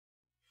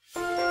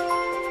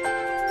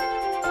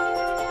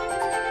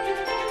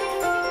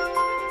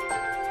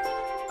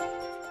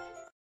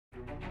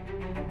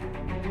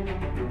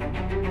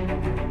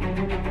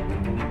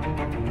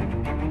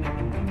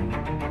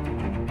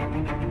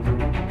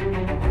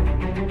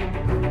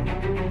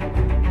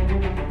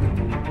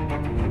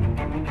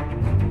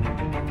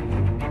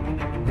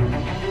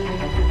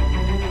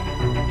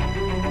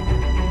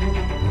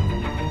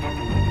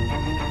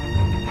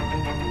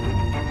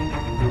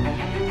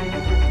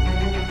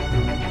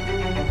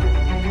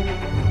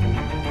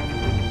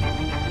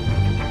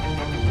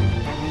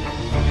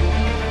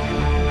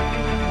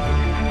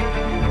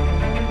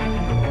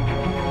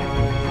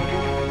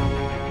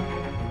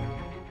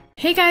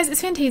Hey guys,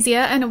 it's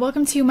Fantayzia and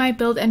welcome to my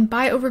build and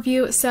buy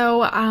overview.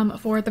 So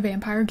for the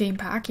vampire game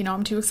pack, you know,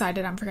 I'm too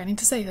excited, I'm forgetting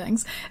to say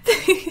things.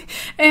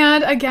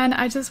 And again,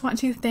 I just want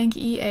to thank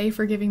EA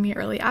for giving me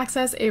early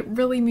access. It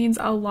really means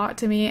a lot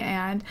to me,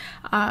 and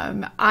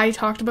I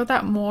talked about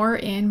that more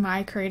in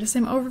my Create a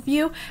Sim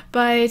overview,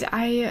 but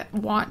I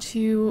want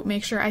to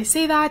make sure I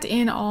say that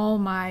in all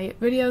my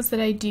videos that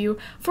I do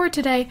for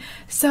today.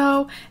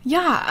 So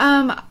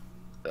yeah,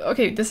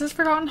 okay, this is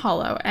Forgotten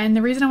Hollow, and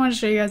the reason I want to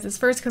show you guys this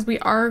first because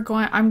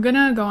I'm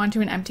gonna go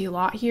onto an empty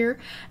lot here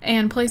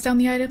and place down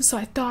the items, so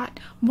I thought,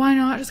 why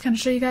not just kind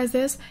of show you guys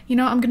this? You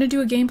know, I'm gonna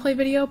do a gameplay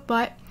video,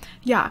 but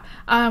yeah,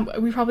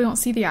 we probably won't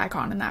see the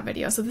icon in that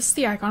video, so this is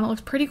the icon. It looks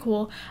pretty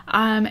cool,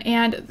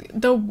 and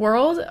the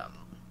world...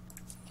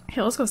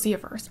 Okay, let's go see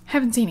it first.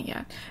 Haven't seen it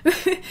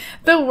yet.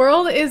 The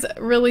world is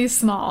really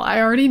small. I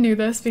already knew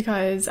this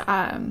because,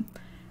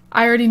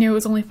 I already knew it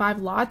was only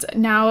 5 lots.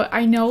 Now,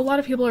 I know a lot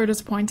of people are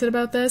disappointed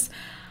about this.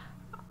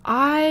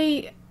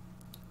 I'm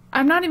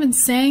not even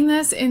saying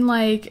this in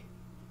like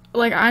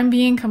I'm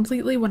being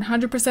completely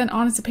 100%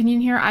 honest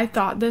opinion here. I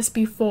thought this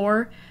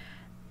before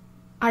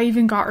I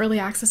even got early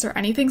access or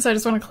anything, so I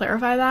just want to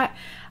clarify that.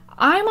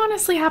 I'm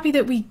honestly happy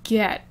that we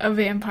get a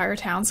vampire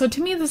town. So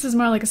to me, this is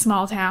more like a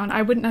small town.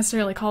 I wouldn't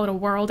necessarily call it a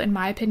world, in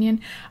my opinion.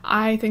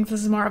 I think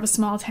this is more of a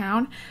small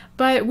town,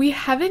 but we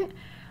haven't,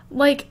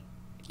 like,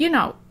 you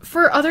know,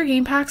 for other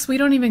game packs, we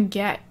don't even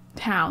get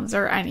towns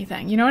or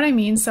anything. You know what I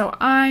mean? So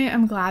I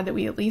am glad that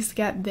we at least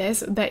get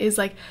this that is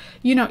like,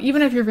 you know,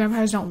 even if your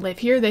vampires don't live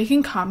here, they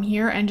can come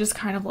here and just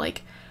kind of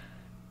like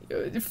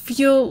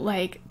feel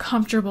like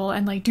comfortable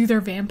and like do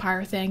their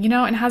vampire thing, you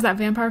know, and has that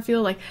vampire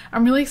feel. Like,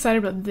 I'm really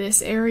excited about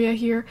this area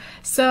here.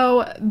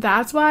 So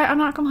that's why I'm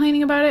not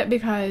complaining about it,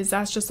 because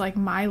that's just like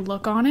my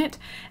look on it.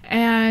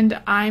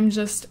 And I'm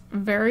just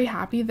very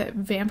happy that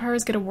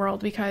vampires get a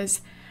world,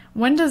 because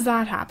when does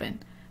that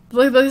happen?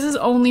 Like, this is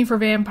only for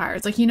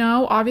vampires. Like, you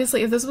know,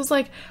 obviously if this was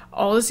like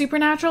all the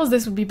supernaturals,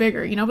 this would be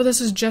bigger, you know, but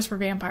this is just for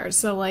vampires.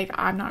 So like,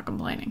 I'm not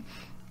complaining.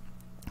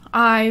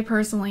 I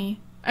personally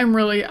am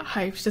really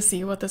hyped to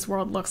see what this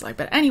world looks like.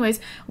 But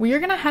anyways, we are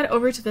going to head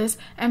over to this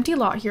empty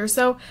lot here.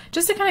 So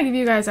just to kind of give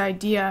you guys an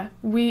idea,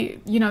 you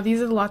know, these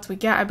are the lots we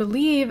get. I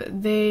believe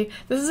this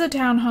is a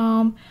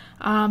townhome.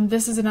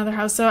 This is another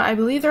house. So I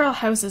believe they're all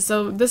houses.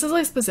 So this is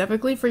like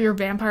specifically for your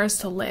vampires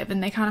to live,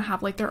 and they kind of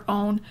have like their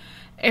own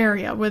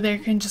area where they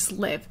can just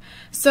live.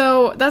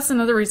 So that's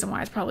another reason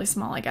why it's probably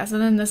small, I guess.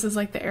 And then this is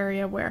like the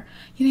area where,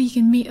 you know, you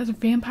can meet other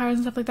vampires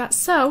and stuff like that.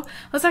 So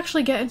let's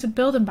actually get into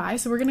build and buy.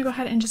 So we're gonna go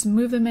ahead and just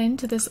move them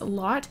into this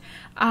lot.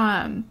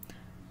 I'm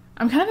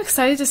kind of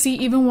excited to see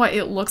even what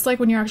it looks like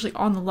when you're actually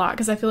on the lot,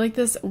 because I feel like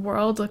this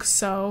world looks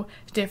so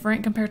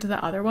different compared to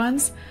the other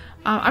ones.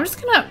 I'm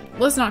just gonna,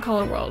 let's not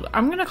call it a world,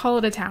 I'm gonna call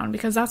it a town,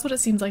 because that's what it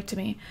seems like to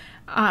me.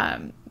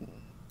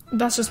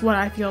 That's just what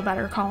I feel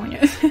better calling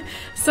it.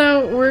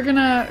 So we're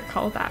gonna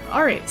call it that.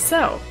 Alright,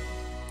 so,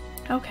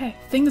 okay,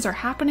 things are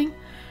happening.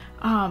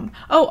 Oh,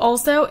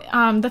 also,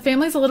 the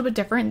family's a little bit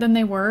different than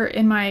they were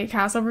in my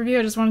cast overview.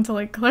 I just wanted to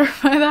like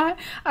clarify that.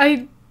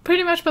 I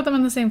pretty much put them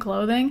in the same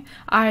clothing.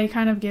 I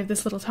kind of gave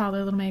this little toddler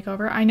a little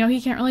makeover. I know he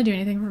can't really do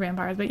anything for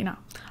vampires, but you know,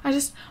 I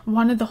just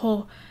wanted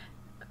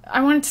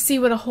I wanted to see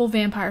what a whole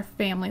vampire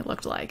family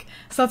looked like.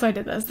 So that's why I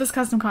did this. This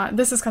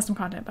is custom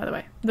content, by the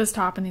way. This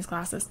top and these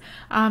glasses.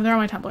 They're on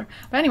my Tumblr.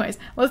 But anyways,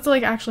 let's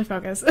like actually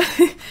focus.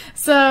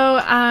 So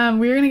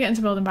we're gonna get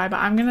into build and buy, but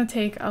I'm gonna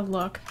take a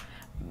look.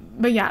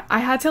 But yeah, I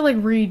had to like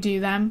redo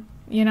them,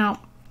 you know.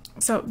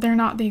 So they're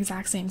not the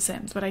exact same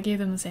Sims, but I gave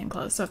them the same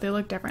clothes. So if they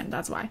look different,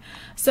 that's why.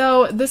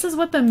 So this is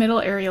what the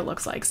middle area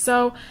looks like.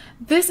 So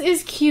this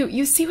is cute.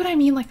 You see what I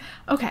mean? Like,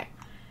 okay,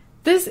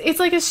 it's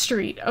like a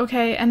street,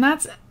 okay? And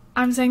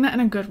I'm saying that in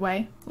a good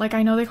way. Like,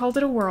 I know they called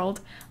it a world,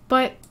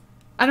 but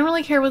I don't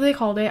really care what they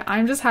called it.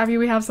 I'm just happy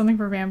we have something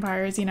for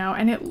vampires, you know?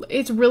 And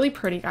it's really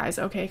pretty, guys.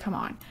 Okay, come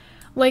on.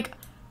 Like,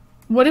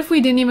 what if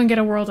we didn't even get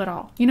a world at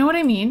all? You know what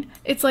I mean?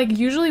 It's like,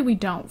 usually we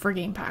don't for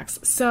game packs.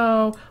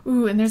 So,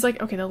 ooh, and there's like,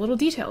 okay, the little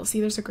details. See,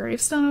 there's a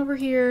gravestone over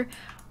here.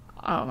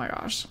 Oh my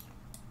gosh.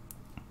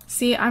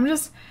 See, I'm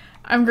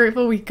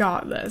grateful we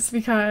got this,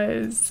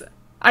 because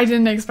I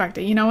didn't expect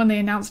it. You know, when they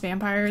announced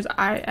vampires,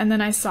 and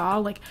then I saw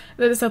like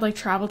that it said like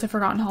travel to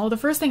Forgotten Hollow. The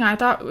first thing I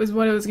thought was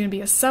what it was going to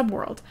be, a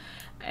subworld,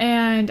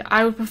 and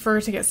I would prefer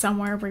to get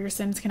somewhere where your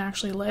Sims can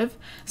actually live.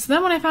 So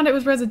then when I found it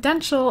was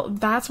residential,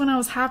 that's when I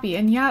was happy.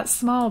 And yeah, it's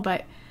small,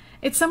 but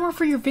it's somewhere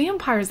for your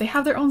vampires. They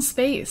have their own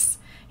space,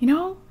 you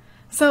know?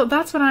 So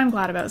that's what I'm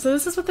glad about. So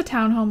this is what the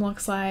townhome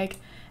looks like.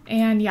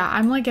 And yeah,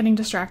 I'm like getting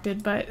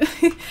distracted, but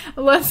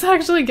let's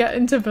actually get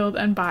into build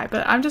and buy.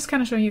 But I'm just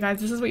kind of showing you guys,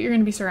 this is what you're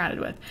going to be surrounded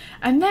with.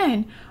 And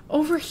then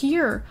over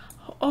here,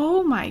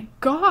 oh my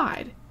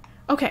god.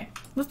 Okay,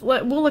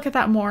 we'll look at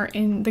that more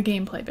in the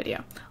gameplay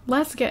video.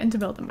 Let's get into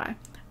build and buy.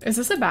 Is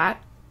this a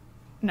bat?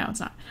 No, it's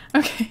not.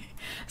 Okay,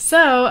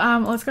 so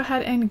let's go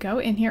ahead and go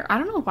in here. I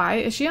don't know why.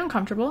 Is she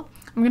uncomfortable?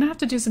 I'm gonna have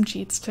to do some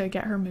cheats to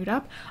get her mood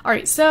up.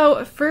 Alright,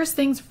 so first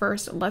things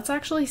first, let's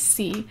actually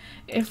see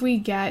if we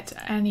get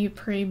any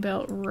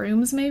pre-built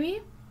rooms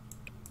maybe.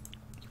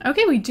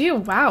 Okay, we do.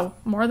 Wow,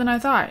 more than I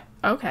thought.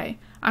 Okay,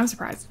 I'm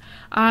surprised.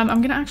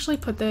 I'm gonna actually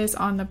put this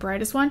on the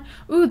brightest one.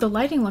 Ooh, the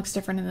lighting looks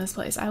different in this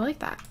place. I like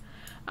that.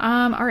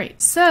 All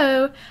right,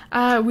 so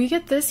we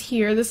get this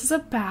here. This is a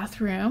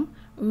bathroom.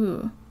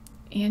 Ooh,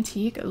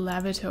 antique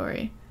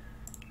lavatory.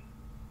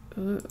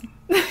 Ooh.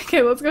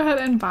 Okay, let's go ahead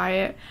and buy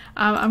it.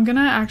 I'm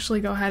gonna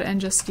actually go ahead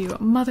and just do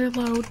mother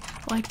load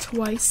like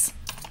twice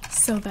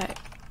so that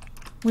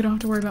we don't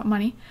have to worry about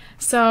money.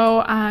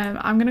 So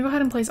I'm gonna go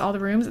ahead and place all the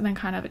rooms and then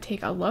kind of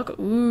take a look.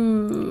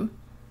 Ooh.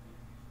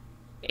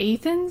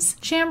 Athens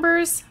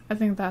chambers? I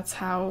think that's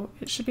how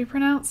it should be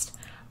pronounced.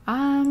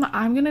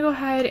 I'm gonna go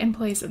ahead and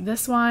place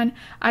this one.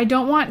 I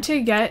don't want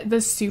to get the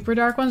super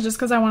dark ones just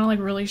because I want to like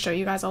really show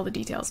you guys all the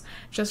details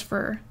just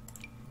for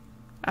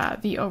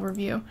the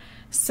overview.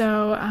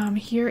 So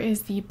here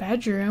is the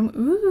bedroom.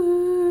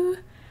 Ooh.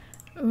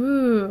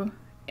 Ooh.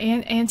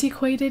 An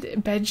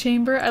antiquated bed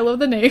chamber. I love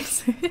the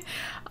names.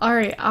 All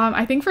right,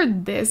 I think for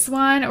this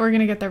one we're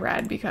gonna get the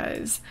red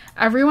because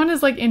everyone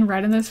is like in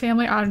red in this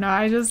family. I don't know,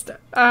 I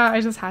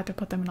just had to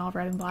put them in all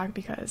red and black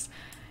because,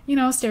 you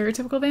know,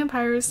 stereotypical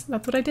vampires.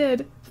 That's what I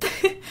did.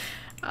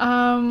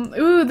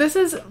 Ooh, this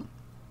is,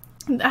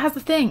 it has the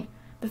thing,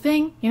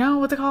 you know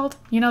what they're called?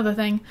 You know, the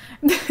thing.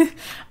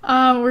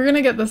 We're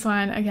gonna get this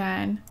one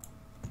again.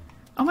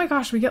 Oh my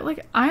gosh, we get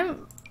like,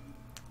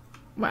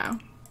 wow.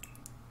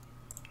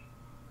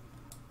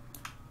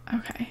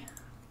 Okay.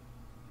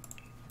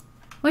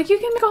 Like, you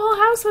can make a whole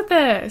house with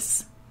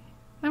this.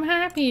 I'm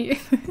happy.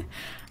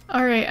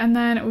 All right, and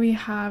then we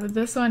have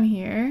this one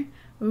here.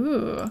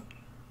 Ooh,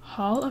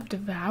 Hall of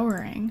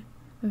Devouring.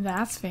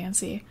 That's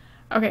fancy.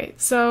 Okay,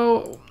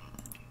 so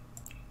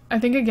I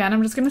think again,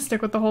 I'm just gonna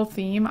stick with the whole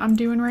theme I'm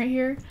doing right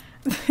here.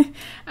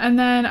 And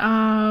then,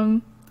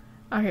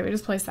 okay, we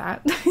just place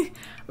that.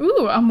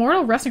 Ooh, a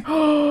mortal resting.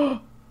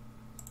 Oh,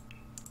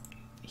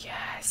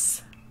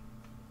 yes.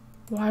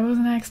 Why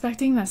wasn't I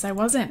expecting this? I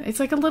wasn't.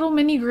 It's like a little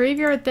mini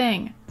graveyard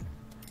thing.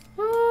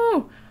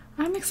 Ooh,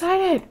 I'm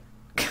excited.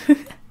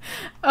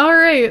 All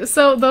right,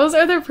 so those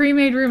are the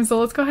pre-made rooms.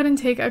 So let's go ahead and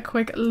take a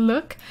quick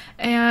look.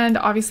 And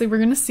obviously we're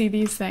gonna see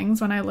these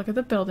things when I look at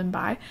the build and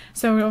buy.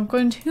 So we won't go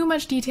into too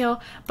much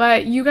detail,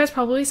 but you guys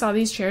probably saw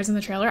these chairs in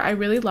the trailer. I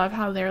really love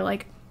how they're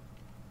like,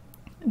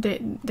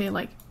 they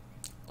like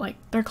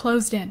they're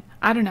closed in.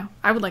 I don't know.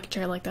 I would like a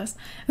chair like this.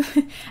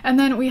 And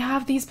then we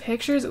have these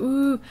pictures.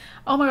 Ooh,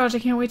 oh my gosh, I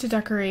can't wait to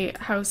decorate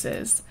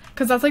houses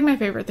because that's like my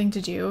favorite thing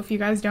to do. If you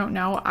guys don't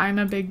know, I'm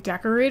a big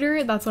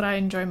decorator. That's what I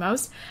enjoy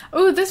most.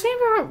 Oh, this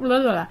vampire, blah,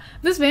 blah, blah.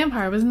 This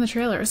vampire was in the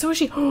trailer. So is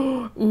she?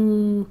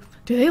 Ooh,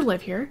 do they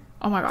live here?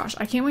 Oh my gosh,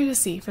 I can't wait to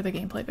see for the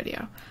gameplay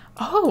video.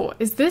 Oh,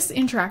 is this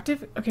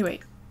interactive? Okay,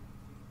 wait.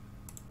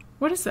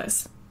 What is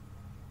this?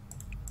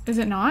 Is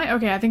it not?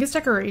 Okay, I think it's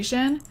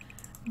decoration,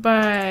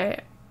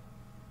 but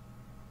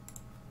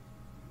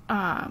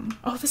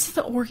oh, this is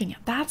the organ. Yeah,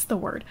 that's the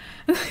word.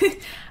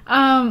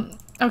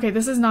 Okay,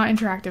 this is not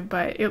interactive,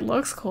 but it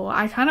looks cool.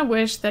 I kind of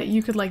wish that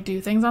you could like do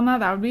things on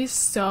that. That would be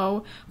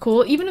so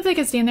cool. Even if they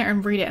could stand there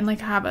and read it and like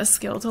have a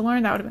skill to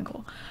learn, that would have been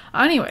cool.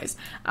 Anyways,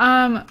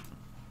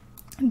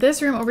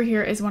 this room over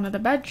here is one of the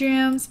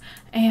bedrooms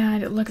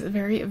and it looks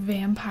very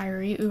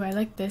vampire-y. Ooh, I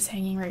like this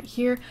hanging right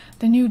here.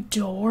 The new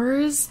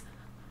doors.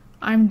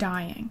 I'm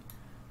dying.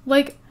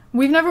 Like,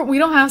 we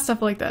don't have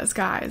stuff like this,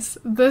 guys.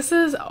 This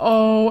is,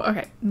 oh,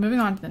 okay, moving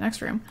on to the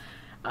next room.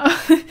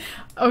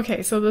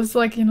 Okay, so this,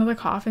 like, you know, the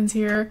coffins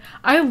here.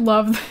 I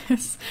love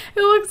this.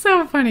 It looks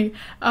so funny.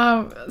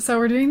 So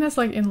we're doing this,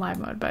 like, in live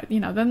mode, but, you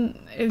know, then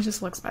it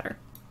just looks better.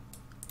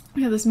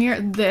 We have this mirror.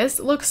 This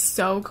looks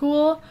so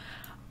cool.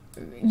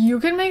 You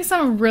can make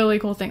some really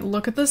cool things.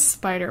 Look at the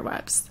spider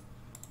webs.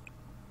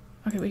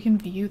 Okay, we can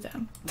view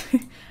them.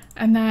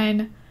 And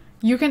then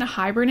you can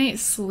hibernate,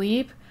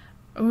 sleep.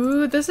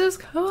 Ooh, this is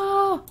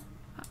cool.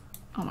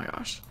 Oh my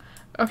gosh.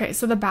 Okay,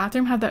 so the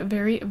bathroom had that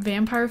very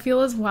vampire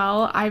feel as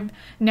well. I've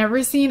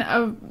never seen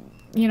a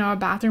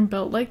bathroom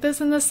built like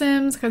this in The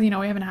Sims because, you know,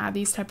 we haven't had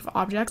these type of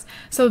objects.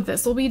 So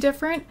this will be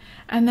different.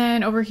 And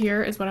then over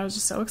here is what I was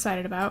just so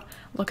excited about.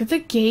 Look at the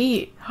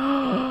gate.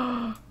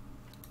 Oh,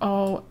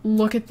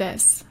 look at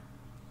this.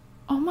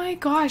 Oh my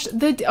gosh.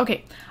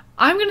 Okay.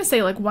 I'm gonna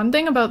say, like, one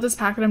thing about this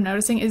pack that I'm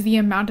noticing is the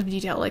amount of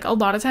detail. Like, a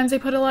lot of times they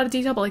put a lot of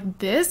detail, but, like,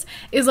 this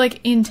is,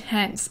 like,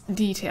 intense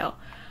detail.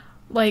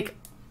 Like,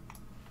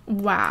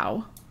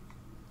 wow.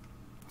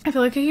 I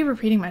feel like I keep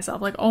repeating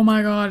myself, like, oh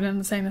my god,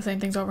 and saying the same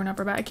things over and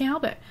over, but I can't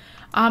help it.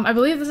 I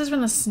believe this is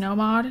from the Snow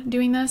mod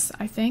doing this,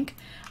 I think.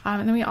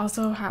 And then we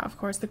also have, of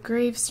course, the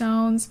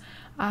gravestones.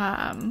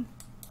 And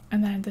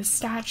then the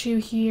statue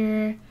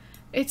here.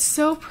 It's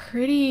so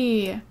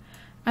pretty.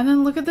 And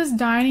then look at this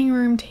dining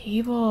room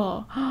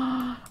table.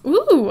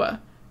 Ooh.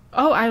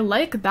 Oh, I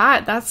like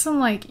that. That's some,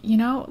 like, you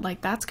know,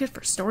 like, that's good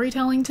for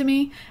storytelling to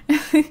me.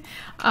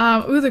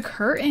 Ooh, the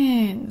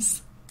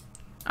curtains.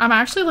 I'm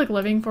actually, like,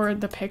 living for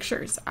the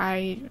pictures.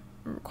 I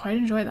quite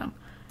enjoy them.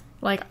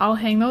 Like, I'll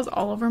hang those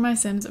all over my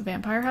Sims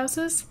vampire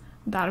houses.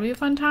 That'll be a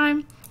fun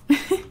time.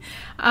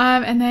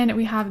 And then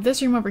we have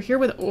this room over here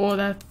with, oh,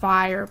 the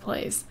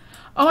fireplace.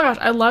 Oh my gosh,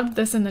 I loved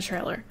this in the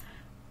trailer.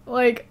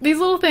 Like, these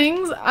little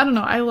things, I don't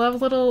know, I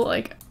love little,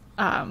 like,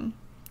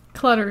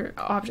 clutter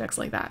objects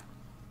like that.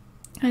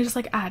 I just,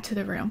 like, add to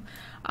the room.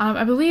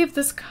 I believe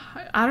this,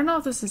 I don't know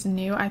if this is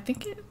new. I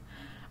think it,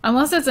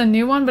 unless it's a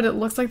new one, but it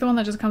looks like the one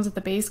that just comes with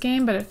the base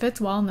game, but it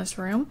fits well in this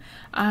room.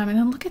 And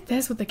then look at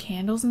this with the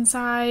candles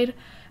inside.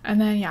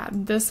 And then, yeah,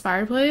 this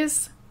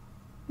fireplace,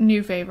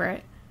 new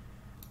favorite.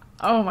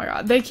 Oh my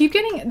god, they keep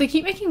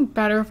making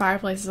better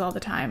fireplaces all the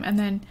time. And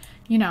then,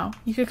 you know,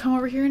 you could come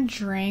over here and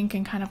drink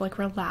and kind of like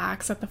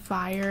relax at the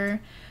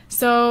fire.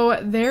 So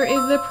there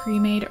is the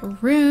pre-made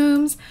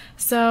rooms.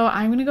 So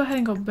I'm gonna go ahead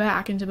and go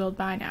back into build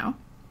by now.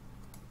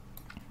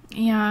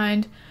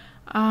 And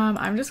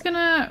I'm just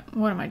gonna,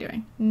 what am I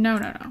doing? No,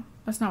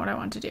 that's not what I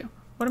want to do.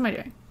 What am I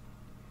doing?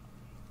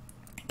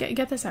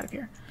 Get this out of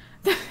here.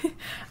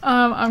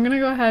 I'm gonna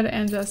go ahead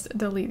and just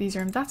delete these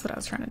rooms. That's what I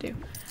was trying to do.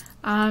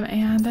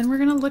 And then we're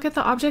gonna look at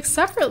the objects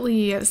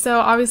separately. So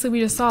obviously we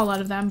just saw a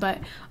lot of them, but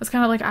let's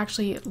kind of like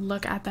actually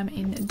look at them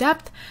in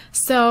depth.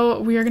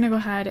 So we are gonna go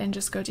ahead and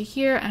just go to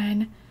here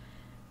and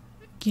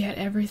get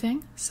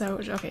everything. So,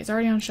 okay, it's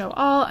already on show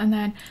all, and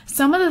then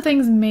some of the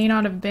things may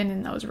not have been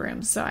in those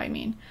rooms. So, I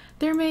mean,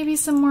 there may be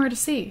some more to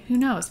see. Who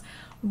knows?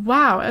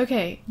 Wow,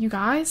 okay, you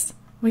guys,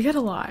 we get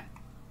a lot.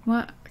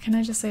 What can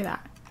I just say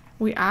that?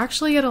 We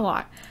actually get a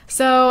lot.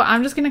 So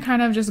I'm just gonna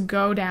kind of just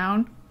go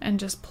down and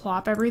just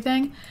plop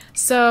everything.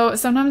 So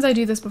sometimes I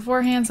do this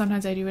beforehand,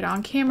 sometimes I do it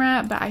on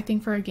camera, but I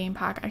think for a game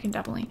pack, I can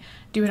definitely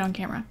do it on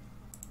camera.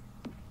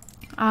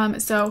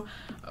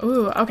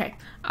 Ooh, okay.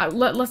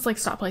 Let's like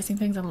stop placing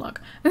things and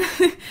look.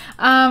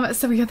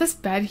 So we got this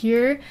bed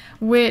here,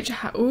 which,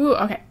 ooh,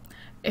 okay.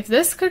 If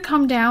this could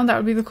come down, that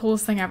would be the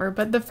coolest thing ever.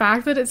 But the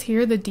fact that it's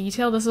here, the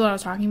detail, this is what I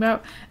was talking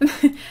about.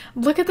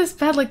 Look at this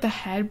bed, like the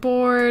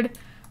headboard.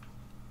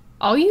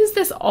 I'll use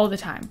this all the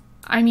time.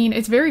 I mean,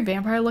 it's very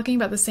vampire looking,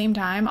 but at the same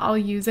time, I'll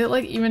use it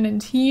like even in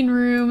teen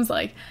rooms.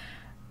 Like,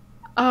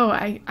 oh,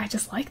 I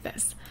just like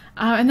this.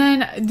 And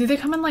then do they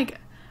come in like,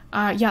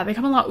 yeah, they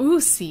come in a lot.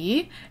 Ooh,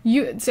 see,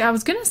 I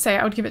was gonna say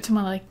I would give it to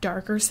my like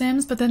darker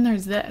Sims, but then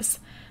there's this.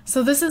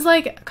 So this is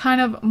like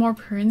kind of more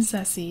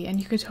princessy, and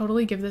you could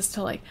totally give this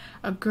to like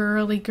a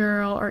girly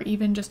girl, or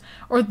even just,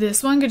 or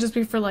this one could just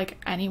be for like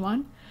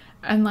anyone.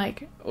 And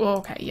like, oh,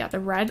 okay, yeah, the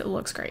red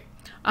looks great.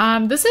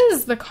 This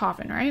is the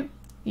coffin, right?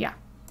 Yeah.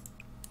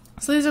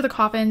 So these are the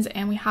coffins,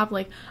 and we have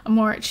like a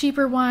more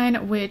cheaper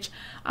one, which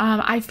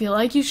I feel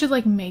like you should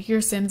like make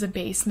your Sims a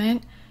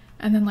basement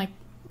and then like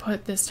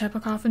put this type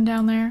of coffin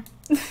down there.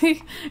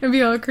 It'd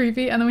be all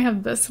creepy. And then we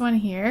have this one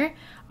here.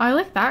 Oh, I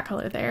like that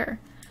color there.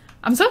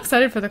 I'm so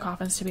excited for the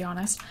coffins, to be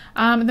honest.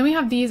 And then we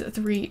have these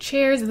 3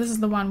 chairs. This is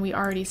the one we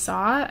already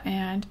saw,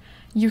 and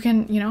you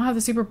can, you know, have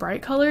the super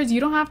bright colors. You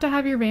don't have to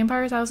have your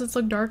vampire's houses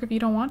look dark if you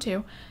don't want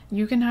to.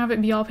 You can have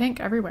it be all pink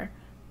everywhere.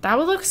 That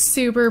would look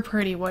super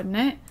pretty, wouldn't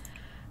it?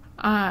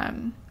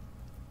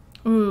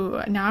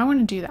 Ooh, now I want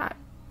to do that.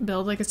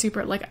 Build like a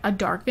super, like a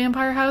dark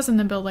vampire house, and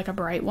then build like a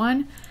bright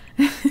one.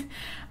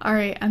 All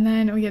right, and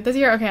then we get this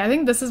here. Okay, I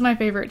think this is my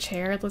favorite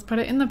chair. Let's put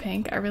it in the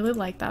pink. I really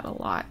like that a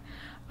lot.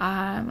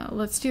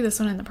 Let's do this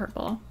one in the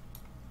purple.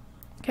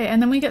 Okay,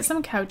 and then we get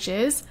some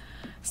couches.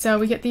 So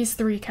we get these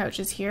 3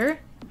 couches here.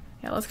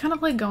 Yeah, let's kind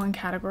of like go in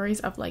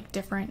categories of like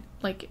different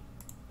like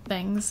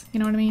things, you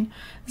know what I mean?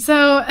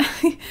 So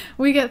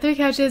we get 3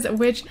 couches,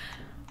 which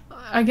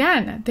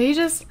again,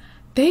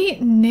 they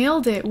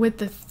nailed it with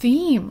the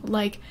theme.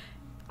 Like,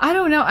 I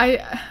don't know,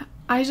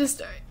 I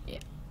just,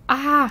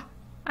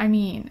 I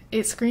mean,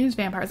 it screams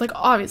vampires. Like,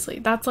 obviously,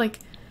 that's like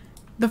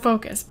the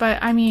focus,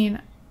 but I mean,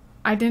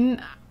 I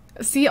didn't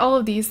see all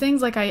of these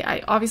things. Like,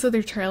 I obviously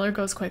their trailer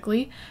goes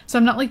quickly, so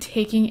I'm not like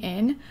taking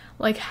in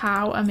like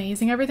how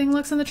amazing everything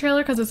looks in the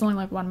trailer because it's only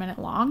like 1 minute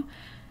long.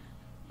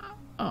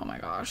 Oh my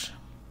gosh.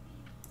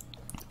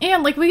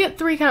 And like we get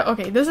 3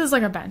 okay, this is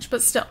like a bench,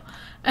 but still.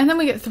 And then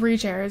we get 3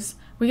 chairs.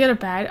 We get a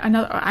bed.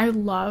 I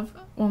love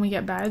when we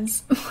get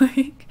beds.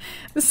 Like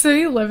the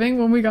city living,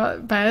 when we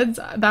got beds,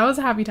 that was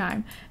a happy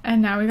time.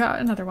 And now we got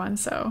another one,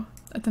 so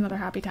it's another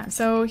happy time.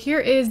 So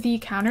here is the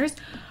counters.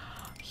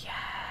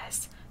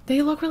 Yes,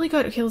 they look really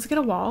good. Okay, let's get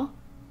a wall.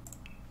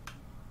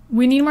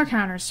 We need more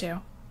counters too.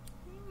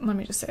 Let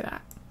me just say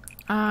that.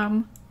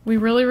 We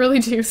really, really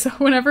do. So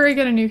whenever I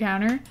get a new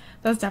counter,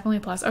 that's definitely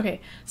a plus. Okay,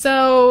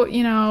 so,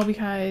 you know,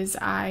 because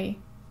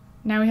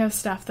now we have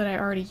stuff that I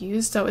already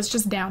used, so it's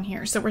just down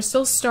here. So we're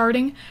still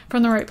starting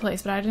from the right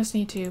place, but I just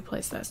need to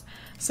place this.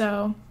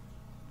 So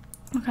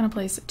I'll kind of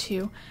place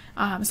 2.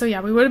 So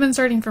yeah, we would have been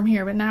starting from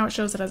here, but now it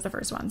shows it as the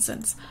first one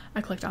since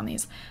I clicked on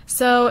these.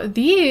 So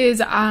these,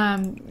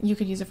 you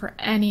could use it for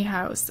any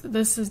house.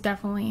 This is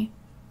definitely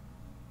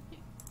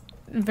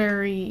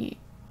very,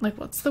 like,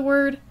 what's the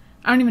word?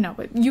 I don't even know,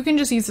 but you can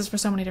just use this for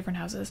so many different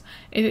houses.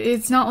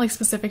 It's not like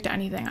specific to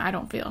anything, I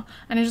don't feel.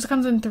 And it just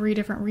comes in 3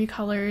 different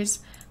recolors.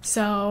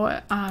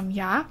 So,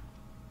 yeah.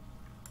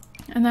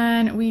 And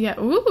then we get,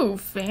 ooh,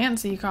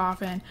 fancy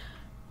coffin.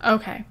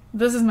 Okay,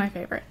 this is my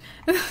favorite.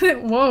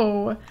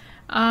 Whoa.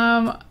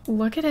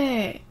 Look at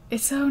it.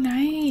 It's so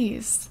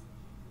nice.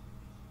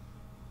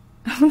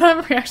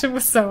 That reaction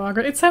was so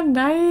awkward. It's so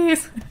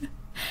nice.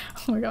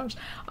 Oh my gosh.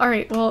 All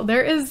right, well,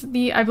 there is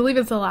the, I believe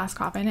it's the last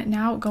coffin.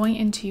 Now going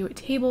into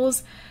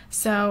tables.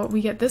 So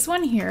we get this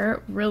one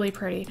here, really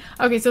pretty.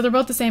 Okay, so they're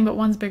both the same, but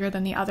one's bigger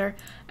than the other.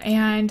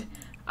 And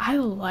I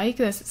like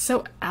this. It's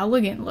so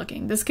elegant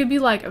looking. This could be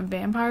like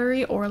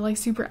vampire-y or like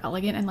super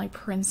elegant and like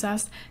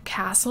princess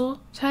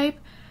castle type.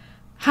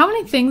 How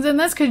many things in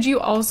this could you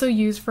also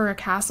use for a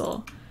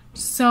castle?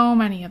 So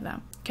many of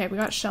them. Okay, we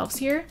got shelves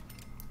here.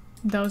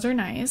 Those are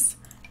nice.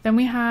 Then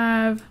we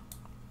have,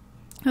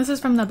 this is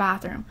from the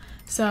bathroom.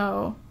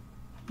 So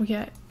we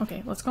get,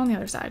 okay, let's go on the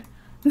other side.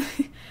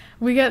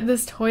 We get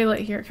this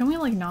toilet here. Can we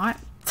like not?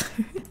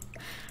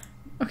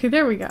 Okay,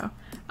 there we go.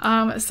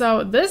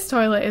 So this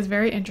toilet is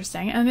very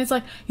interesting. And it's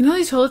like, you know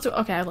these toilets,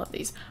 okay, I love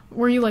these.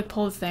 Where you like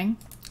pull the thing,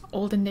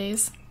 olden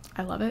days.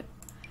 I love it.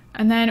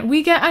 And then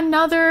we get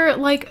another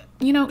like,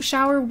 you know,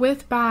 shower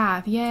with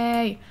bath.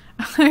 Yay.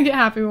 I get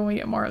happy when we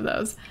get more of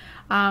those.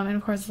 And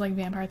of course it's like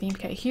vampire themed.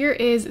 Okay, here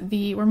is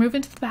the, we're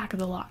moving to the back of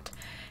the lot.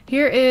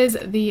 Here is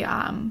the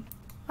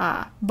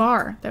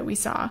bar that we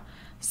saw.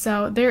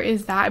 So there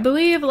is that. I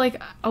believe like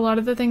a lot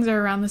of the things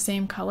are around the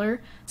same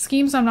color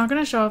scheme, so I'm not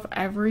going to show off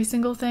every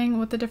single thing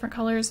with the different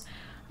colors.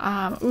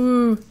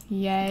 Ooh,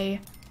 yay.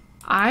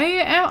 I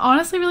am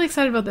honestly really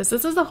excited about this.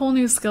 This is a whole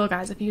new skill,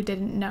 guys, if you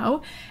didn't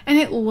know, and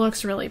it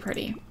looks really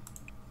pretty.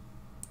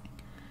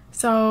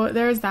 So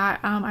there's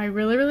that. I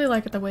really, really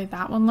like the way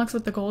that one looks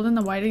with the gold and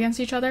the white against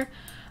each other.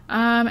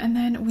 And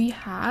then we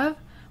have,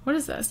 what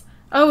is this?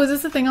 Oh, is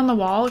this a thing on the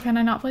wall? Can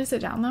I not place it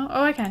down though?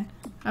 Oh, I can.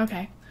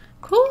 Okay.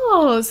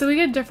 Cool. So we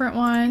get different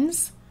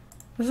ones.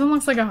 This one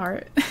looks like a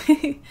heart.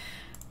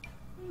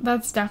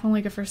 That's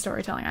definitely good for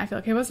storytelling, I feel.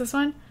 Okay, what's this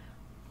one?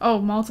 Oh,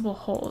 multiple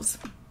holes.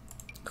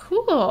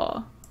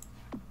 Cool.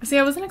 See,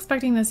 I wasn't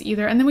expecting this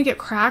either. And then we get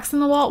cracks in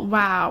the wall.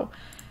 Wow.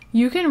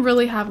 You can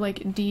really have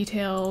like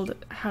detailed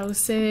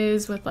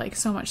houses with like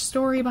so much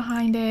story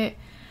behind it.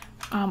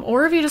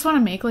 Or if you just want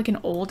to make like an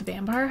old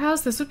vampire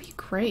house, this would be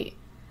great.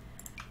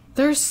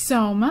 There's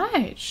so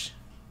much.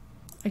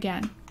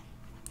 Again,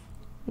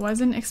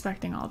 wasn't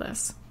expecting all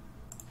this.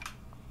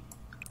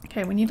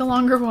 Okay, we need a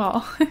longer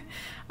wall.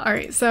 All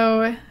right,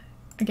 so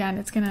again,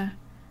 it's gonna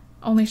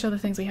only show the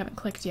things we haven't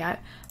clicked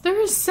yet. There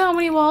is so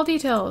many wall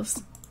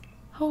details.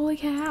 Holy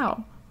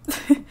cow.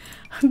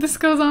 This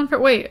goes on for,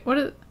 wait, what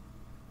is,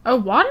 a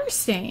water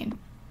stain.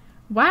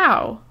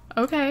 Wow,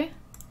 okay.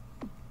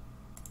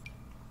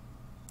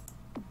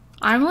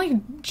 I'm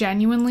like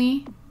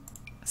genuinely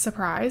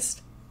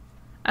surprised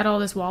at all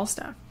this wall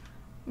stuff.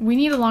 We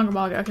need a longer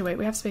wall. Okay, wait,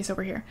 we have space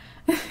over here.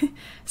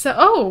 So,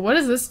 oh, what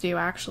does this do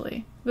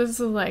actually? This is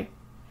like,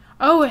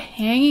 oh, a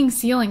hanging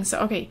ceiling. So,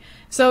 okay,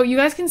 so you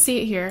guys can see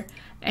it here.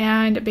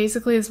 And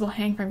basically this will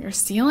hang from your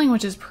ceiling,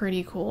 which is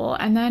pretty cool.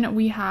 And then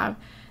we have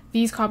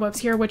these cobwebs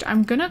here, which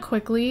I'm gonna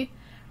quickly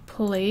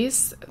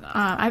place.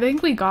 I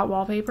think we got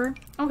wallpaper.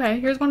 Okay,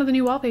 here's one of the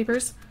new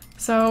wallpapers.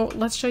 So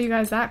let's show you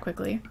guys that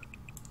quickly.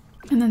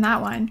 And then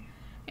that one.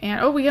 And,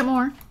 oh, we get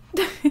more.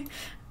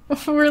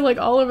 We're like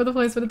all over the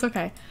place, but it's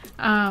okay.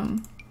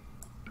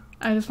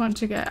 I just want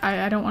to get,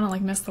 I don't want to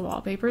like miss the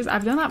wallpapers.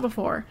 I've done that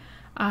before.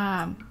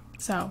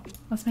 So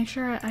let's make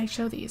sure I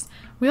show these.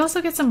 We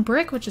also get some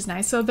brick, which is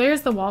nice. So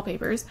there's the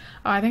wallpapers.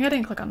 Oh, I think I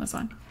didn't click on this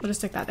one. We'll just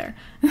stick that there.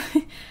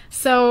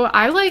 So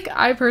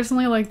I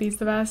personally like these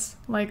the best,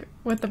 like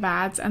with the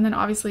bats. And then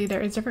obviously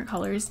there is different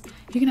colors.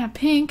 You can have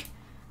pink.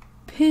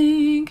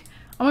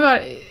 Oh my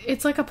god,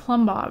 it's like a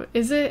plumb bob.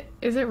 Is it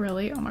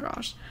really? Oh my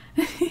gosh.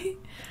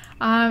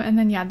 And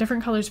then yeah,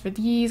 different colors for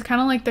these,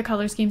 kind of like the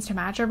color schemes to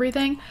match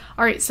everything.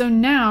 All right, so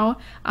now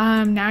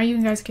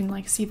you guys can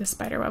like see the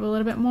spider web a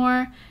little bit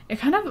more. It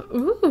kind of,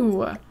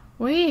 ooh,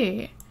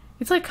 wait,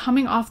 it's like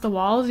coming off the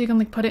walls. You can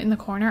like put it in the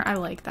corner. I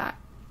like that.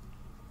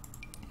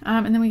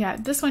 And then we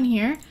got this one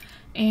here,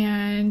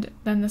 and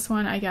then this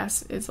one I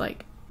guess is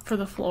like for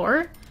the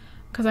floor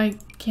because I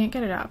can't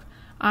get it up.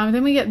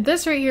 Then we get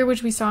this right here,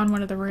 which we saw in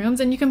one of the rooms,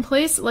 and you can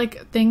place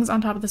like things on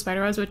top of the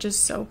spider webs, which is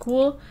so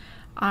cool.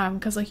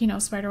 Because like, you know,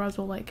 spider webs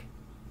will like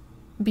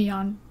be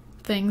on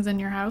things in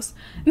your house.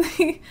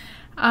 Ooh,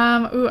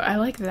 I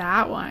like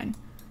that one.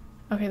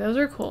 Okay, those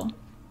are cool.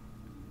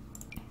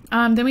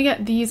 Then we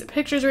get these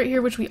pictures right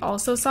here, which we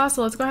also saw.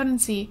 So let's go ahead and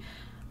see.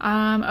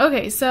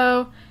 Okay,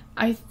 so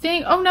I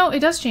think, oh no, it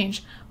does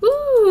change.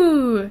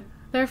 Ooh,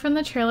 they're from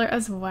the trailer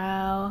as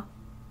well.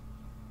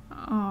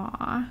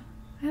 Aw,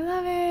 I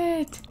love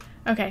it.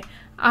 Okay,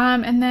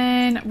 and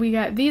then we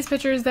got these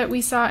pictures that we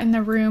saw in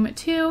the room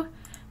too.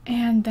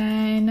 And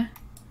then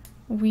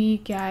we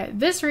get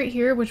this right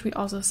here, which we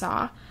also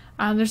saw.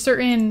 There's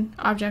certain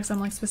objects I'm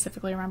like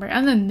specifically remembering.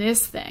 And then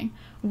this thing,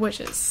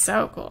 which is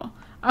so cool.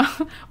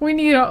 We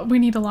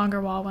need a longer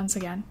wall once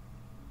again.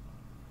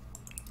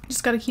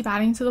 Just got to keep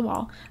adding to the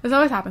wall. This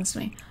always happens to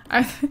me.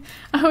 I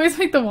always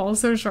make the wall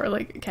so short.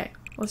 Like, okay,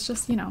 let's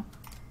just, you know,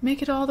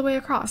 make it all the way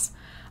across.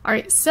 All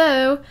right,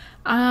 so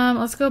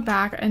let's go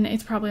back, and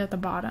it's probably at the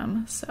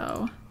bottom.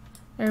 So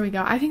there we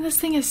go. I think this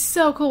thing is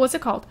so cool. What's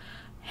it called?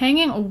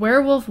 Hanging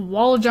werewolf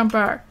wall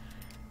jumper.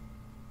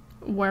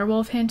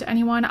 Werewolf hint,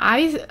 anyone?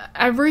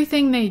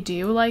 Everything they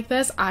do like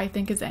this, I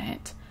think is a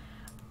hint.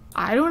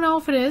 I don't know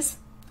if it is.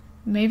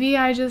 Maybe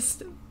I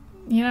just,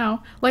 you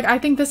know, like I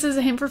think this is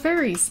a hint for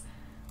fairies.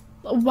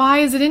 Why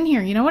is it in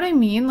here? You know what I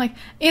mean? Like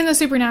in the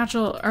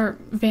supernatural or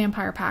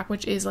vampire pack,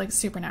 which is like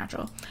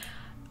supernatural.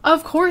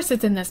 Of course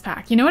it's in this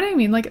pack. You know what I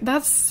mean? Like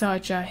that's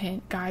such a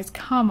hint, guys.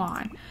 Come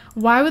on.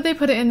 Why would they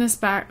put it in this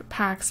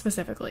pack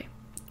specifically?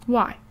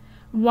 Why?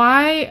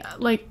 Why,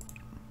 like,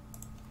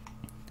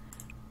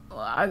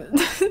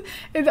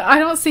 I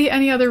don't see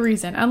any other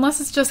reason.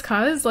 Unless it's just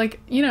cause, like,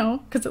 you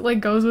know, because it like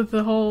goes with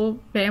the whole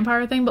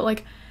vampire thing, but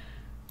like,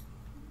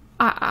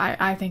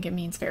 I think it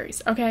means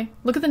fairies. Okay,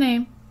 look at the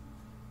name.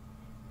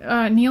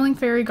 Kneeling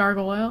fairy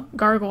gargoyle.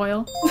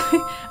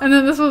 And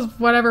then this was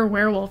whatever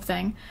werewolf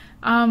thing.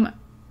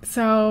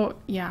 So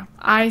yeah,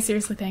 I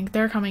seriously think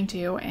they're coming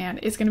too, and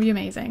it's gonna be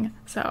amazing.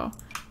 So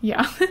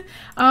yeah.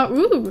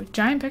 Ooh,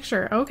 giant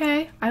picture.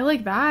 Okay, I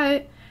like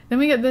that. Then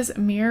we get this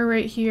mirror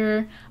right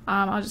here.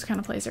 I'll just kind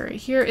of place it right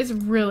here. It's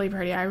really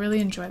pretty. I really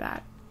enjoy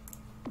that.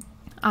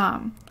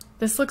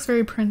 This looks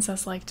very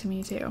princess-like to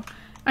me too.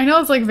 I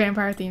know it's like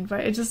vampire themed, but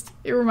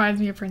it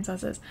reminds me of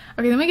princesses.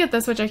 Okay, then we get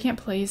this, which I can't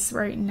place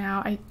right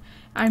now.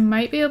 I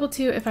might be able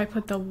to if I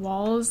put the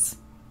walls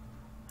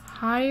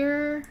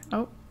higher.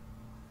 Oh,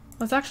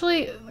 let's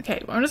actually,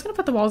 okay, I'm just gonna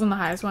put the walls on the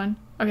highest one.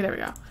 Okay, there we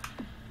go.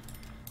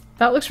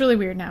 That looks really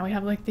weird now. We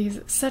have like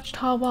these such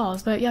tall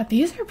walls, but yeah,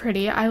 these are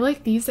pretty. I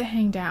like these to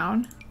hang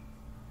down.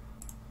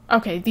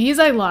 Okay, these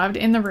I loved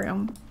in the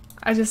room.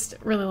 I just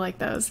really like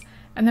those.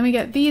 And then we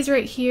get these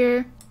right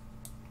here,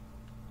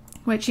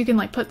 which you can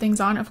like put things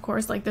on, of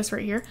course, like this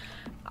right here.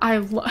 I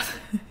love,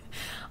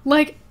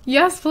 like,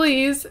 yes,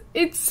 please.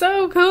 It's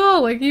so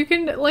cool. Like you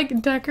can like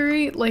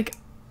decorate, like,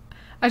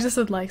 I just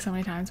said like so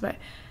many times, but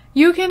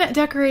you can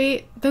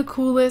decorate the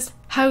coolest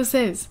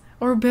houses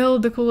or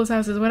build the coolest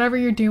houses, whatever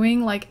you're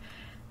doing. Like,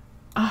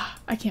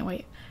 I can't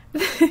wait.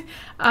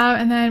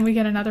 And then we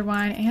get another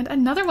one and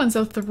another one.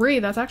 So 3,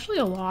 that's actually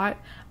a lot.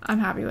 I'm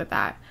happy with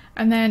that.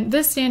 And then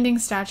this standing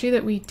statue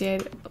that we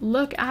did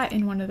look at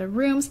in one of the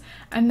rooms.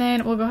 And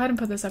then we'll go ahead and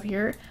put this up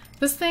here.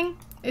 This thing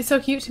is so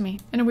cute to me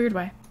in a weird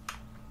way.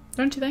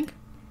 Don't you think?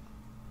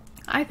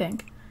 I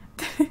think.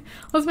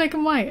 Let's make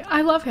him white.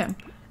 I love him.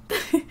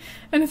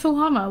 And it's a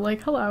llama.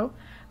 Like, hello.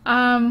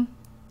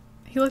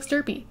 He looks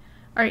derpy.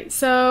 All right.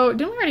 So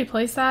didn't we already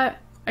place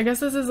that? I guess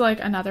this is like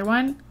another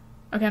one.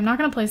 Okay, I'm not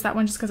going to place that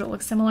one just because it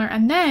looks similar.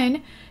 And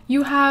then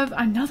you have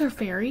another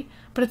fairy,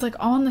 but it's like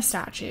on the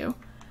statue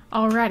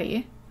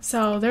already.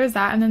 So there's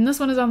that. And then this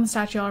one is on the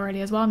statue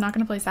already as well. I'm not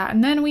going to place that.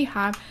 And then we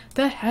have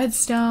the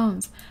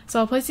headstones. So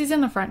I'll place these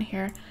in the front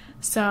here.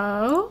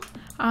 So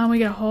we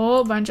get a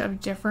whole bunch of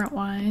different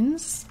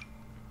ones.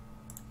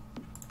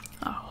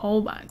 A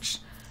whole bunch.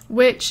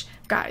 Which,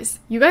 guys,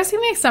 you guys can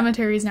make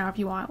cemeteries now if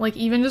you want. Like,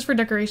 even just for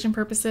decoration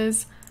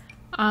purposes.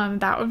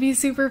 That would be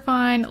super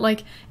fun.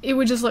 Like, it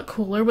would just look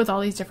cooler with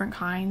all these different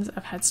kinds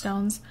of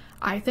headstones,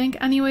 I think.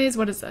 Anyways,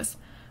 what is this?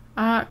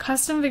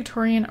 Custom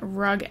Victorian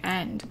rug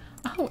end.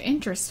 Oh,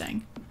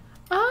 interesting.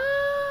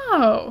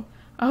 Oh,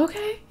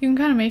 okay. You can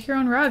kind of make your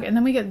own rug. And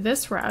then we get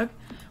this rug,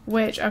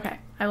 which, okay,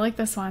 I like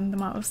this one the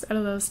most out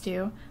of those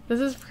two. This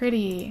is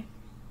pretty.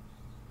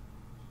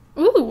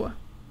 Ooh.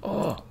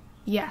 Oh,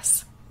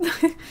 yes.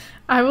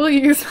 I will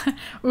use that.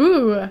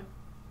 Ooh.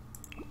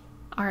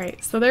 All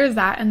right, so there's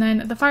that. And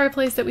then the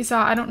fireplace that we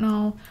saw, I don't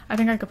know. I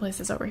think I could place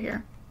this over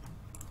here.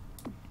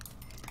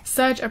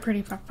 Such a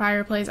pretty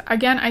fireplace.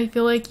 Again, I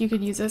feel like you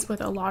could use this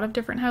with a lot of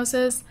different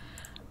houses.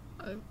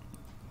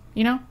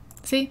 You know,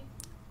 see?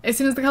 As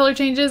soon as the color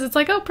changes, it's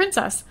like, oh,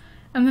 princess.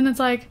 And then it's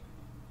like,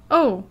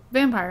 oh,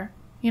 vampire.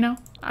 You know?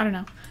 I don't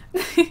know.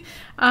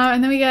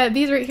 And then we get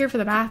these right here for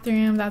the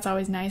bathroom. That's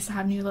always nice to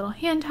have new little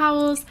hand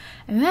towels.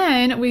 And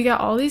then we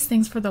got all these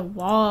things for the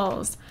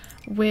walls,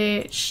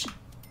 which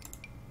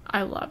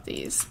I love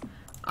these.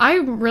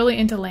 I'm really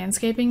into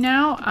landscaping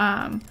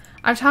now.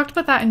 I've talked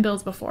about that in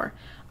builds before.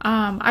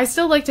 I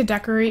still like to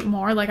decorate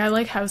more. Like, I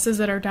like houses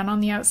that are done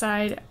on the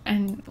outside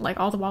and like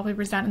all the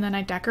wallpaper's done and then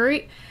I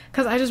decorate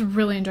because I just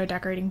really enjoy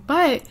decorating.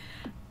 But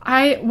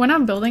when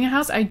I'm building a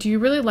house, I do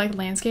really like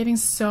landscaping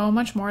so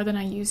much more than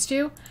I used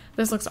to.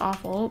 This looks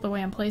awful the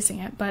way I'm placing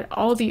it, but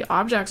all the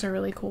objects are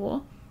really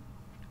cool.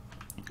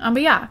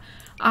 But yeah,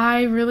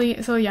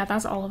 so yeah,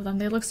 that's all of them.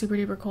 They look super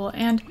duper cool.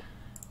 And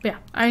yeah,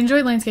 I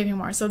enjoy landscaping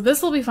more. So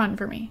this will be fun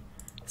for me.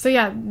 So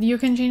yeah, you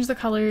can change the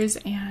colors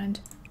and,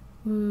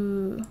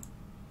 ooh.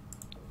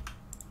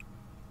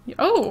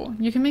 Oh,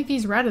 you can make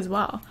these red as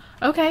well.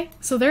 Okay,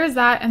 so there's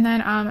that. And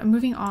then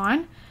moving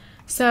on.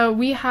 So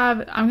we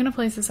have, I'm going to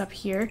place this up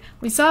here.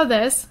 We saw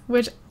this,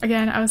 which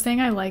again, I was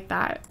saying I like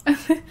that.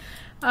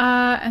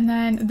 And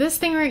then this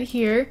thing right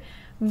here,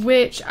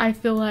 which I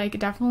feel like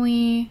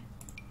definitely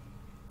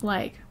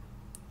like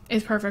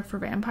is perfect for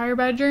vampire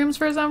bedrooms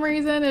for some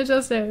reason. It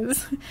just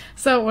is.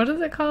 So what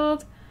is it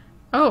called?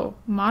 Oh,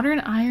 modern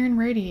iron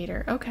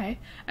radiator. Okay.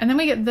 And then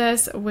we get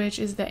this, which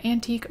is the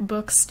antique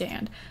book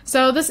stand.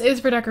 So this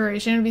is for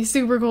decoration. It'd be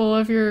super cool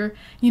if your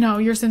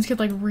Sims could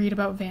like read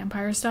about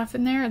vampire stuff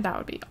in there. That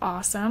would be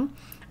awesome.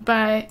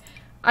 But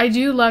I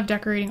do love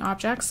decorating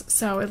objects,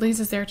 so at least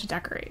it's there to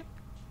decorate.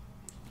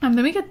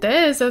 Then we get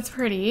this. That's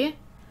pretty.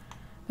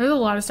 There's a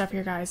lot of stuff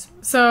here, guys.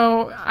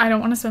 So I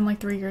don't want to spend like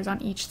 3 years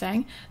on each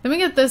thing. Then we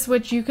get this,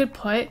 which you could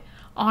put,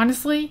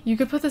 honestly, you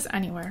could put this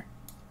anywhere.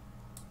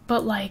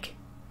 But like,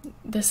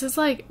 this is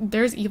like,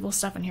 there's evil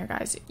stuff in here,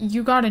 guys.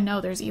 You gotta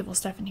know there's evil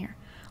stuff in here.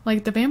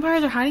 Like, the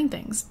vampires are hiding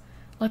things.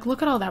 Like,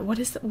 look at all that. What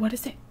is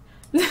it?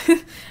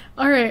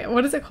 All right,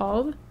 what is it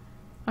called?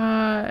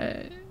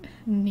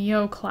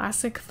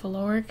 Neoclassic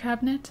floor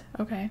cabinet.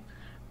 Okay.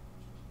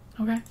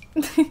 Okay.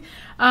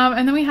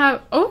 And then we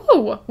have,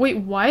 oh, wait,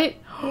 what?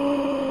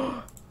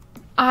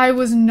 I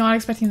was not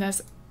expecting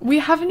this. We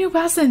have a new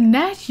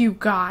bassinet, you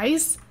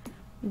guys.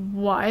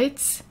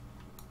 What?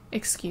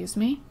 Excuse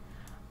me?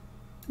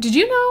 Did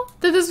you know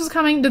that this was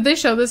coming? Did they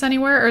show this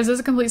anywhere, or is this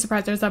a complete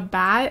surprise? There's a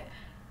bat.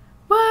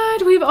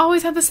 What? We've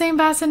always had the same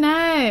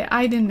bassinet.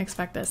 I didn't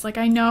expect this. Like,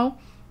 I know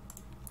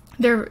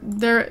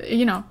they're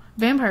you know,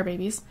 vampire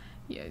babies.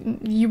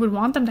 You would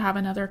want them to have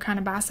another kind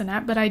of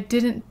bassinet, but I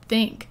didn't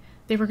think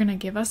they were gonna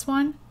give us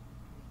one.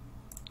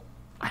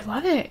 I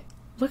love it.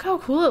 Look how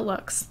cool it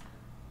looks.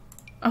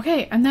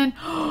 Okay, and then,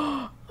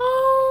 oh,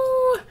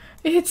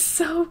 it's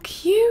so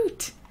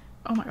cute.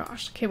 Oh my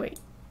gosh. Okay, wait.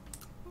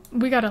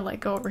 We gotta like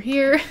go over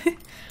here.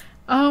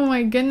 Oh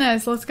my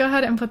goodness. Let's go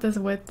ahead and put this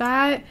with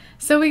that.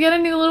 So we get a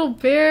new little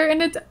bear,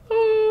 and it's,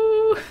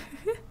 oh,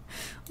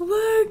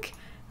 look.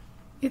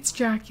 It's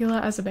Dracula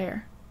as a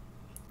bear,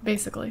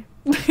 basically.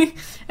 And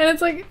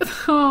it's like,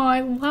 oh,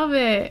 I love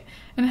it.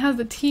 And it has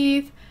the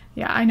teeth.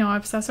 Yeah, I know, I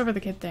obsess over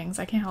the kid things.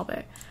 I can't help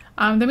it.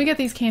 Then we get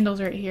these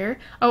candles right here.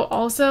 Oh,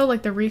 also,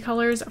 like the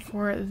recolors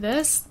for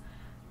this,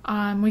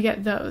 we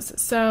get those.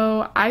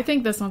 So I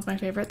think this one's my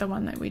favorite, the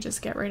one that we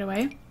just get right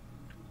away.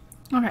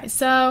 Okay,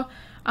 so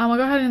we'll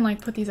go ahead and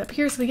like put these up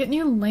here. So we get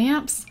new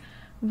lamps,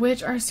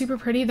 which are super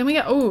pretty. Then we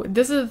get, oh,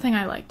 this is the thing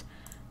I liked.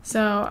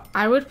 So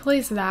I would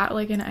place that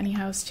like in any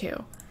house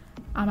too.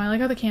 I like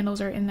how the candles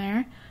are in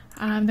there.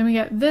 Then we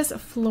get this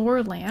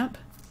floor lamp,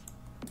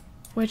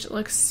 which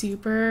looks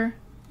super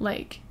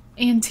like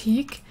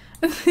antique.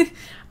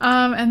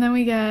 And then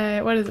we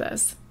get, what is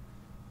this?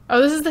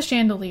 Oh, this is the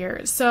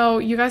chandelier. So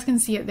you guys can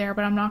see it there,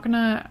 but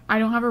I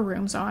don't have a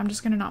room, so I'm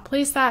just gonna not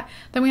place that.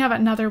 Then we have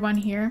another one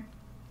here.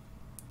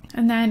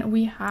 And then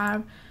we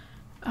have,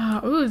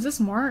 ooh, is this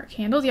more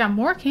candles? Yeah,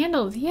 more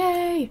candles,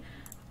 yay!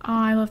 Oh,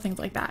 I love things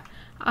like that.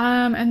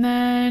 And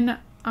then,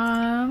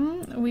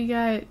 we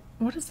get,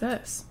 what is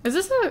this? Is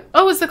this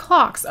oh, it's the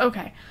clocks,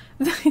 okay.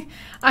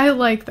 I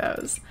like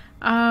those.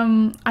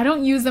 I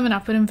don't use them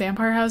enough, but in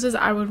vampire houses,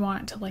 I would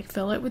want to like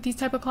fill it with these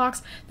type of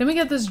clocks. Then we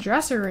get this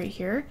dresser right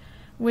here,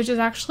 which is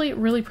actually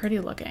really pretty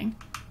looking.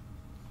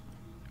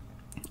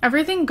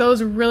 Everything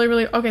goes really,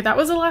 really, okay, that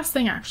was the last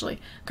thing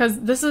actually, because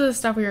this is the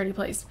stuff we already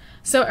placed.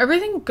 So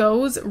everything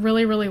goes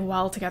really, really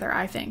well together,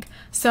 I think.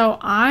 So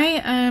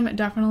I am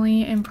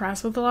definitely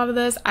impressed with a lot of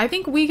this. I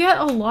think we get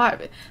a lot.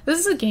 This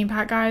is a game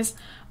pack, guys.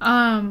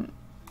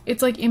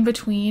 It's like in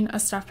between a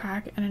stuff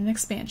pack and an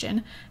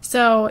expansion.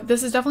 So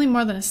this is definitely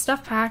more than a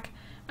stuff pack.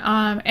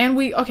 And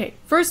okay,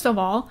 first of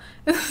all,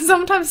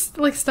 sometimes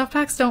like stuff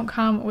packs don't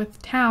come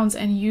with towns,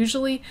 and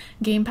usually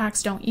game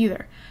packs don't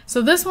either.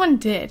 So this one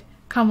did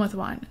come with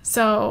one.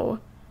 So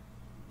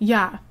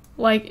yeah,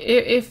 like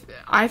if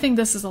I think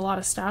this is a lot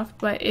of stuff,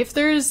 but if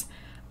there's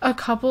a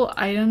couple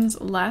items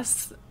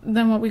less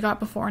than what we got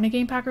before in a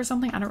game pack or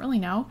something, I don't really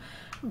know.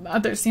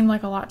 There seemed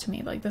like a lot to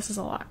me. Like, this is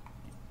a lot.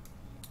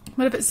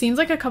 But if it seems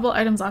like a couple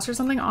items less or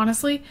something,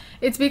 honestly,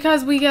 it's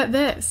because we get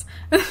this.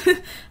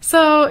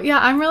 So yeah,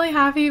 I'm really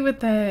happy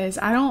with this.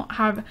 I don't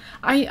have,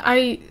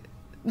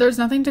 there's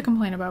nothing to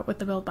complain about with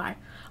the build buy.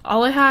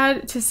 All I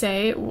had to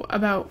say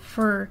about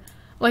for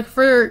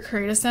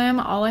Create a Sim,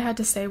 all I had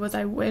to say was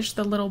I wish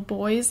the little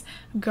boys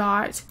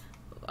got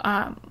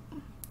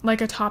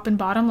like a top and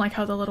bottom, like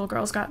how the little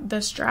girls got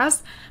this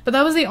dress. But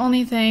that was the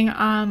only thing.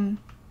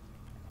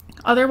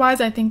 Otherwise,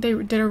 I think they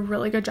did a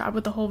really good job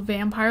with the whole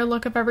vampire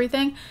look of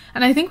everything.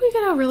 And I think we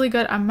get a really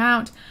good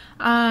amount.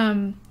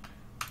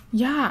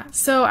 Yeah,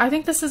 so I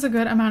think this is a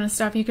good amount of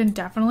stuff. You can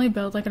definitely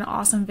build like an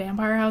awesome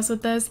vampire house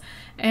with this.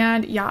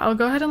 And yeah, I'll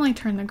go ahead and like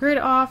turn the grid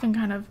off and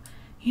kind of,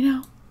 you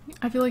know,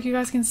 I feel like you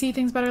guys can see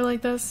things better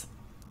like this.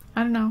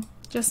 I don't know,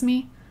 just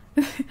me.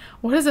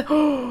 What is it?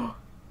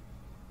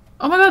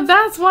 Oh my god,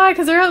 that's why,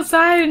 because they're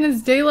outside and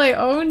it's daylight.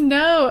 Oh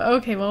no.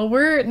 Okay, well,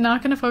 we're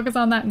not going to focus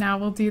on that now.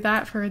 We'll do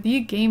that for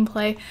the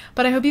gameplay.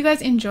 But I hope you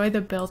guys enjoy the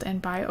build and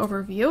buy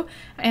overview.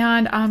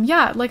 And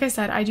yeah, like I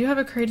said, I do have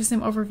a Create a Sim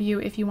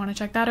overview if you want to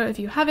check that out if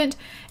you haven't.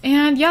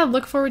 And yeah,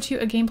 look forward to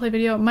a gameplay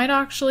video. It might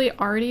actually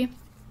already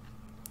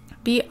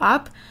be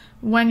up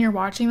when you're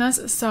watching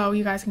this, so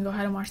you guys can go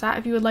ahead and watch that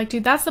if you would like to.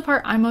 That's the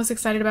part I'm most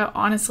excited about,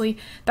 honestly.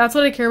 That's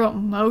what I care about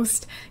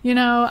most, you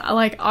know.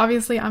 Like,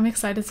 obviously I'm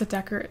excited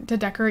to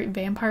decorate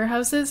vampire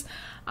houses,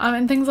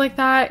 and things like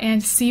that,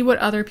 and see what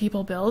other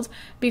people build,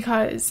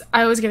 because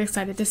I always get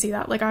excited to see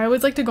that. Like, I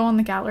always like to go on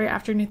the gallery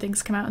after new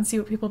things come out and see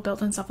what people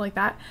build and stuff like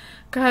that,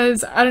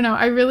 because I don't know,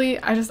 I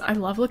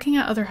love looking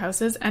at other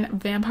houses, and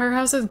vampire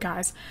houses,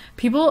 guys,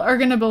 people are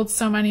gonna build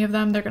so many of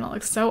them. They're gonna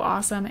look so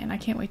awesome, and I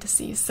can't wait to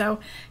see. So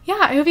yeah,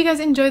 I hope you guys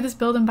enjoyed this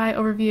build and buy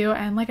overview,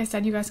 and like I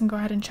said, you guys can go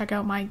ahead and check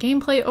out my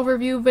gameplay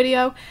overview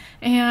video,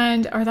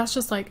 or that's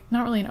just like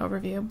not really an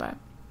overview, but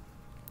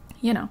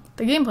you know,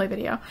 the gameplay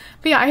video.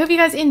 But yeah, I hope you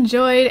guys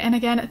enjoyed, and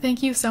again,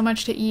 thank you so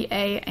much to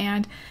EA,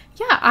 and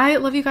yeah, I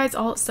love you guys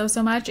all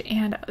so much,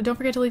 and don't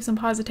forget to leave some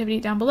positivity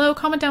down below.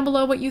 Comment down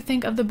below what you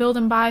think of the build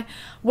and buy.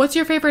 What's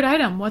your favorite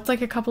item? What's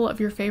like a couple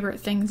of your favorite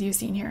things you've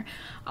seen here?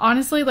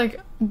 Honestly, like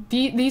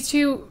these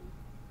two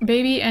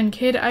baby and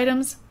kid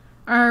items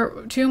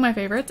are two of my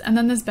favorites, and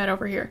then this bed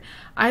over here.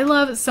 I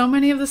love so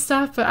many of the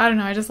stuff, but I don't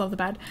know, I just love the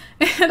bed.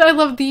 And I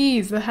love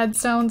these, the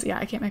headstones. Yeah,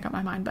 I can't make up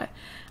my mind, but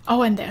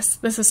oh, and this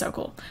is so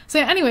cool. So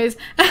yeah, anyways,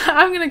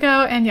 I'm gonna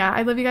go, and yeah,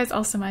 I love you guys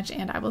all so much,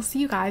 and I will see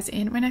you guys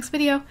in my next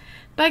video.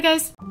 Bye,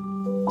 guys.